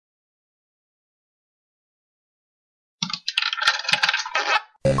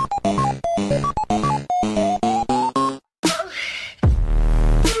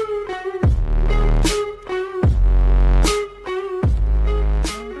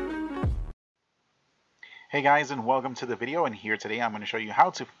Hey guys, and welcome to the video. And here today I'm going to show you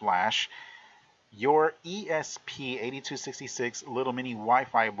how to flash your ESP8266 little mini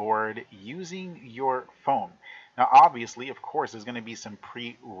Wi-Fi board using your phone. Now obviously, of course, there's going to be some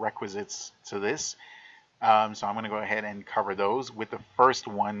prerequisites to this, so I'm going to go ahead and cover those, with the first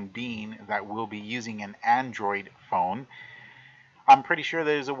one being that we'll be using an Android phone. I'm pretty sure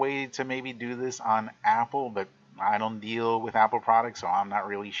there's a way to maybe do this on Apple, but I don't deal with Apple products, so I'm not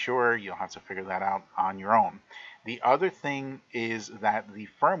really sure. You'll have to figure that out on your own. The other thing is that the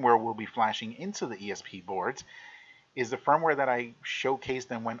firmware we'll be flashing into the ESP boards is the firmware that I showcased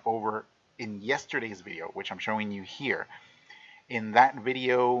and went over in yesterday's video, which I'm showing you here. In that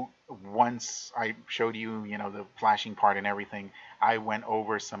video, once I showed you, the flashing part and everything, I went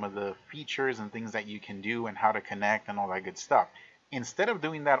over some of the features and things that you can do and how to connect and all that good stuff. Instead of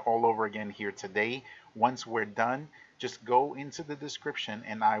doing that all over again here today, once we're done, just go into the description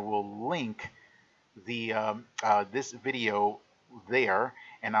and I will link the this video there,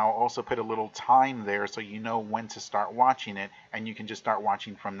 and I'll also put a little time there so you know when to start watching it, and you can just start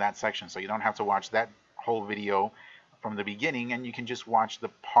watching from that section, so you don't have to watch that whole video from the beginning, and you can just watch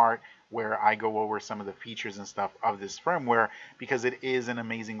the part where I go over some of the features and stuff of this firmware, because it is an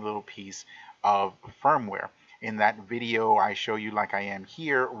amazing little piece of firmware. In that video I show you, like I am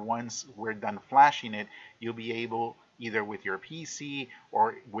here, once we're done flashing it, you'll be able, either with your PC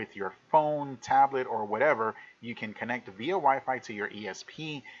or with your phone, tablet, or whatever, you can connect via Wi-Fi to your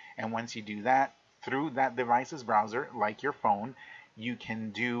ESP, and once you do that through that device's browser, like your phone, you can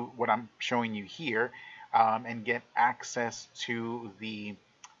do what I'm showing you here, and get access to the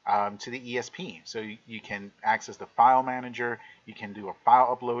ESP. So you can access the file manager, you can do a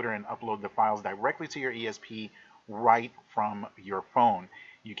file uploader and upload the files directly to your ESP right from your phone.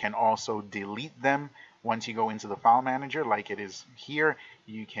 You can also delete them once you go into the file manager, like it is here.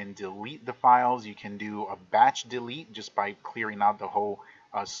 You can delete the files. You can do a batch delete just by clearing out the whole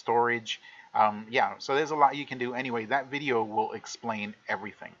storage. Yeah, so there's a lot you can do. Anyway, that video will explain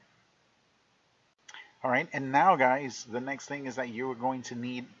everything. All right, and now guys, the next thing is that you're going to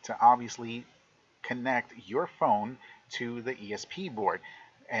need to obviously connect your phone to the ESP board.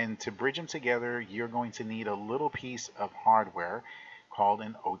 And to bridge them together, you're going to need a little piece of hardware called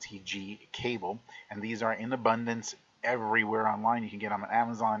an OTG cable. And these are in abundance everywhere online. You can get them on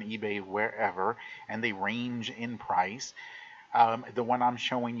Amazon, eBay, wherever, and they range in price. The one I'm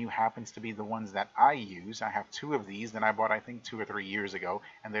showing you happens to be the ones that I use. I have two of these that I bought, I think, 2 or 3 years ago,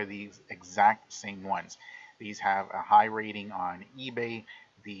 and they're these exact same ones. These have a high rating on eBay.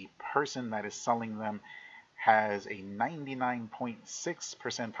 The person that is selling them has a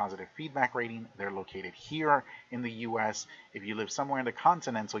 99.6% positive feedback rating. They're located here in the US. If you live somewhere in the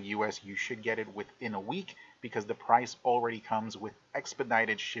continental US, you should get it within a week, because the price already comes with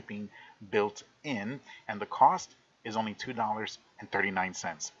expedited shipping built in, and the cost is only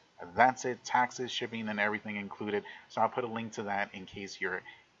 $2.39. That's it, taxes, shipping, and everything included. So I'll put a link to that in case you're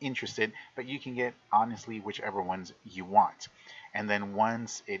interested, but you can get honestly whichever ones you want. And then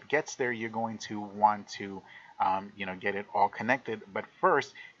once it gets there, you're going to want to get it all connected. But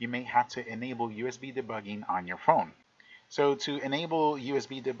first, you may have to enable USB debugging on your phone. So to enable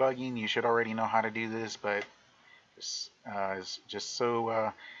USB debugging, you should already know how to do this, but just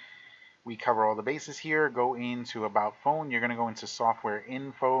so we cover all the bases here, go into About Phone. You're going to go into Software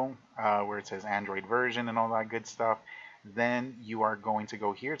Info, where it says Android version and all that good stuff. Then you are going to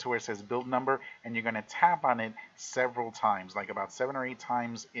go here to where it says Build Number, and you're going to tap on it several times, like about 7 or 8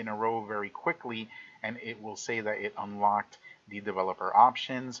 times in a row very quickly, and it will say that it unlocked the developer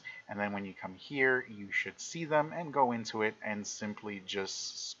options. And then when you come here, you should see them, and go into it and simply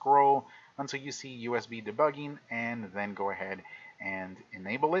just scroll until you see USB debugging, and then go ahead and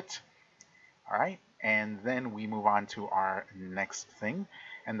enable it. All right, and then we move on to our next thing,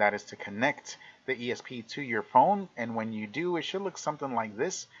 and that is to connect the ESP to your phone. And when you do, it should look something like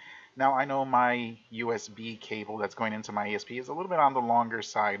this. Now, I know my USB cable that's going into my ESP is a little bit on the longer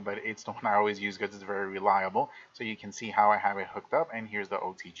side, but it's the one I always use because it's very reliable. So you can see how I have it hooked up, and here's the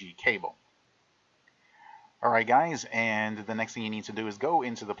OTG cable. Alright guys, and the next thing you need to do is go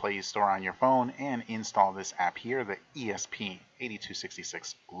into the Play Store on your phone and install this app here, the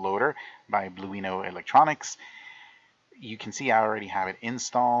ESP8266 loader by Bluino Electronics. You can see I already have it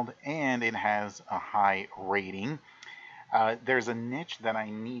installed, and it has a high rating. There's a niche that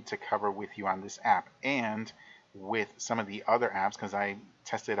I need to cover with you on this app and with some of the other apps, because I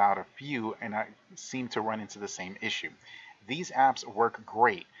tested out a few and I seem to run into the same issue. These apps work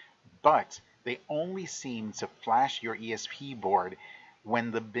great, but they only seem to flash your ESP board when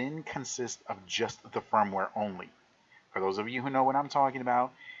the bin consists of just the firmware only. For those of you who know what I'm talking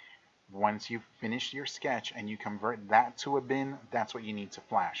about, Once you've finished your sketch and you convert that to a bin, that's what you need to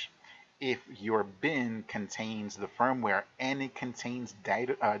flash. If your bin contains the firmware and it contains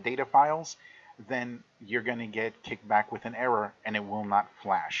data files, then you're going to get kicked back with an error and it will not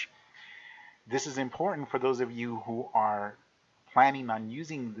flash. This is important for those of you who are planning on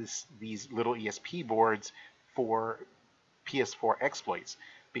using these little ESP boards for PS4 exploits,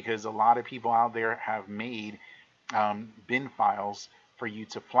 because a lot of people out there have made bin files for you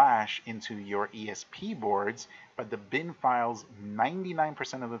to flash into your ESP boards, but the bin files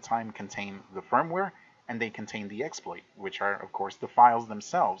 99% of the time contain the firmware and they contain the exploit, which are of course the files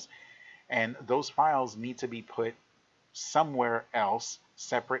themselves. And those files need to be put somewhere else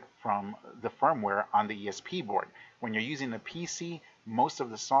separate from the firmware on the ESP board. When you're using a PC, most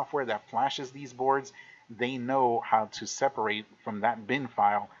of the software that flashes these boards, they know how to separate from that bin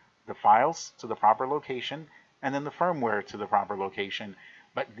file the files to the proper location and then the firmware to the proper location.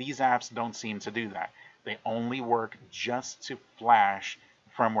 But these apps don't seem to do that. They only work just to flash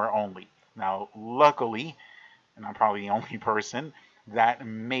firmware only. Now, luckily, and I'm probably the only person that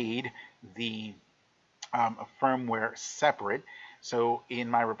made the firmware separate. So in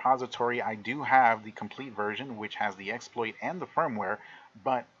my repository, I do have the complete version, which has the exploit and the firmware,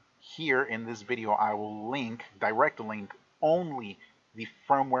 but here in this video, I will link, direct link only the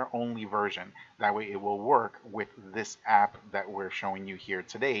firmware only version. That way it will work with this app that we're showing you here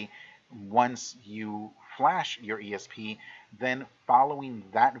today. Once you flash your ESP, then following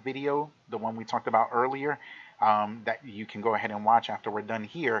that video, the one we talked about earlier, that you can go ahead and watch after we're done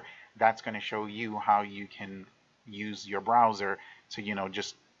here, that's going to show you how you can use your browser to,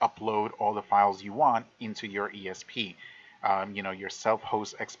 just upload all the files you want into your ESP, your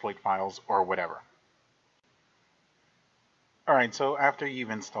self-host exploit files or whatever. All right, so after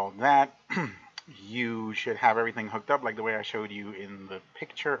you've installed that, you should have everything hooked up like the way I showed you in the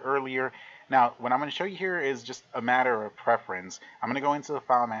picture earlier. Now, what I'm going to show you here is just a matter of preference. I'm going to go into the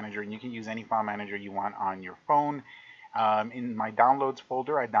file manager, and you can use any file manager you want on your phone. In my downloads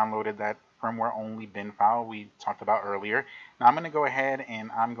folder, I downloaded that firmware only bin file we talked about earlier. Now I'm going to go ahead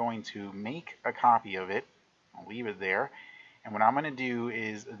and I'm going to make a copy of it. I'll leave it there. And what I'm going to do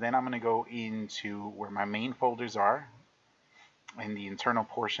is then I'm going to go into where my main folders are in the internal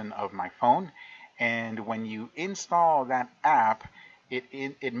portion of my phone. And when you install that app,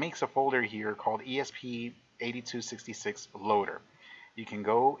 it makes a folder here called ESP8266 loader. You can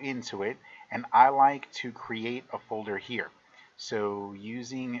go into it, and I like to create a folder here. So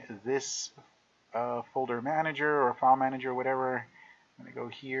using this folder manager or file manager, whatever, I'm going to go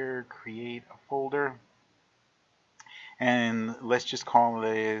here, create a folder, and let's just call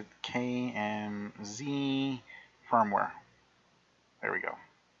it KMZ firmware. There we go.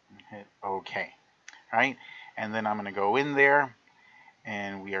 Hit OK. All right, and then I'm going to go in there,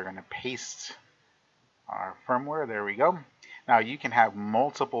 and we are going to paste our firmware. There we go. Now you can have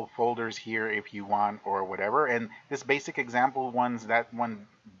multiple folders here if you want or whatever, and this basic example that one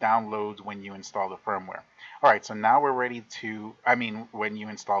downloads when you install the firmware. All right, so now we're ready to, when you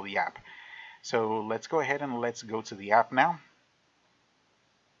install the app. So let's go ahead and let's go to the app now.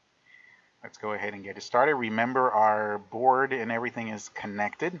 Let's go ahead and get it started. Remember, our board and everything is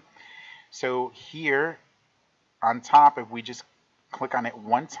connected. So here on top, if we just click on it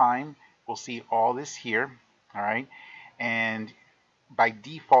one time, we'll see all this here. All right. And by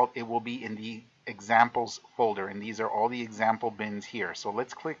default, it will be in the examples folder. And these are all the example bins here. So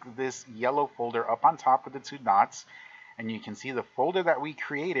let's click this yellow folder up on top with the two dots. And you can see the folder that we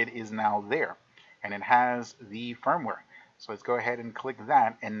created is now there. And it has the firmware. So let's go ahead and click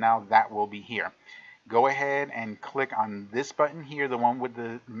that. And now that will be here. Go ahead and click on this button here, the one with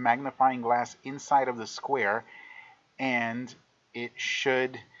the magnifying glass inside of the square. And it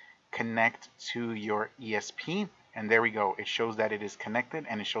should connect to your ESP. And there we go. It shows that it is connected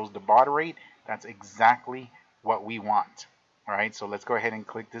and it shows the baud rate. That's exactly what we want. All right, so let's go ahead and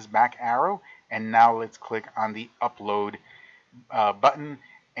click this back arrow. And now let's click on the upload button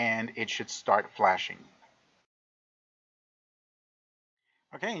and it should start flashing.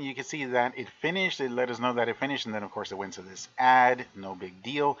 Okay, and you can see that it finished. It let us know that it finished, and then of course it went to this ad, no big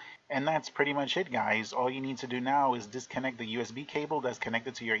deal. And that's pretty much it, guys. All you need to do now is disconnect the USB cable that's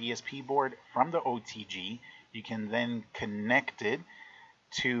connected to your ESP board from the OTG. You can then connect it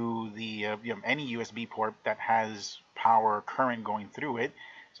to the any USB port that has power current going through it,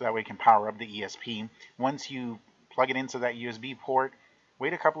 so that way it can power up the ESP. Once you plug it into that USB port,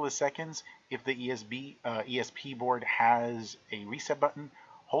 wait a couple of seconds. If the ESP board has a reset button,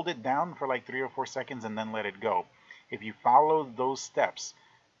 hold it down for like 3 or 4 seconds and then let it go. If you follow those steps,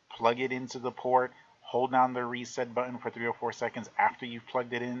 plug it into the port, hold down the reset button for 3 or 4 seconds after you've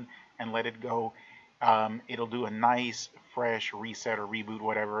plugged it in and let it go. It'll do a nice fresh reset or reboot,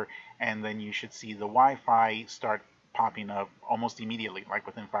 whatever, and then you should see the Wi-Fi start popping up almost immediately, like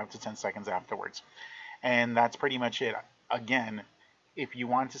within 5 to 10 seconds afterwards. And that's pretty much it. Again, if you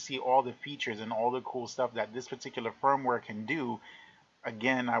want to see all the features and all the cool stuff that this particular firmware can do,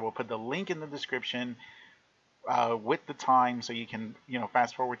 again, I will put the link in the description with the time, so you can,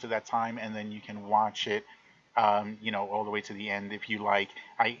 fast forward to that time and then you can watch it, all the way to the end if you like.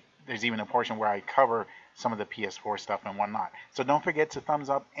 There's even a portion where I cover some of the PS4 stuff and whatnot. So don't forget to thumbs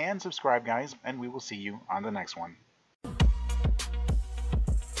up and subscribe, guys, and we will see you on the next one.